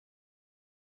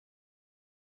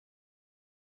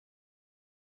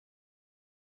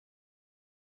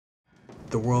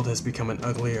the world has become an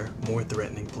uglier, more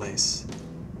threatening place.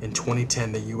 In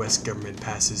 2010, the US government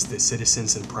passes the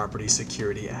Citizens and Property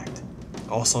Security Act,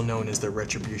 also known as the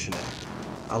Retribution Act,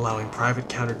 allowing private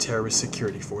counter-terrorist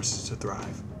security forces to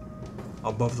thrive.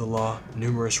 Above the law,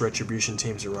 numerous retribution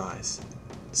teams arise,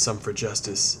 some for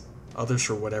justice, others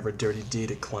for whatever dirty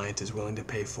deed a client is willing to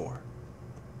pay for.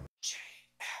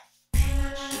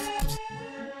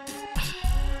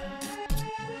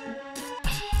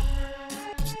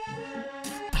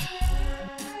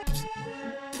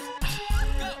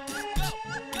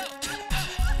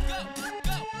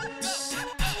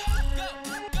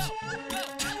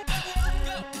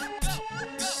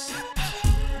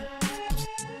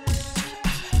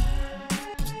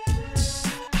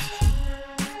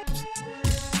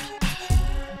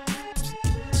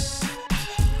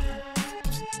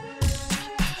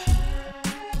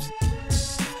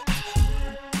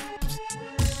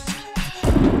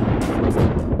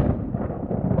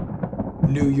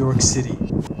 New York City,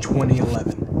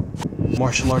 2011.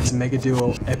 Martial arts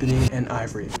megaduo Ebony and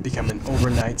Ivory become an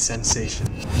overnight sensation,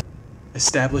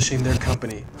 establishing their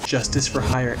company, Justice for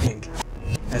Hire Inc.,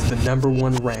 as the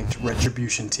 #1 ranked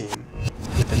retribution team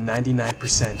with a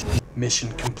 99%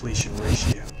 mission completion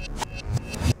ratio.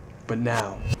 But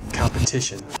now,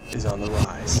 competition is on the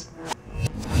rise.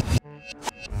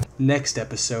 Next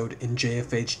episode in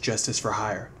JFH Justice for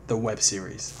Hire, the web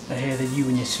series. I hear that you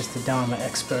and your sister Dom are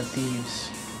expert thieves.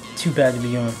 Too bad to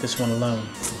be on with this one alone.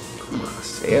 Come on,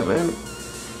 say it, man.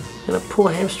 And a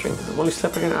poor hamstring. I've only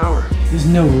slept like an hour. There's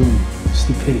no room for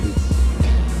stupidity.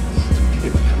 Stupidity,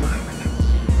 come on,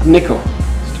 man. I'm Nico.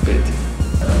 Stupidity.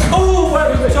 Oh, what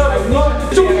are you talking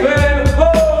about? Stupid!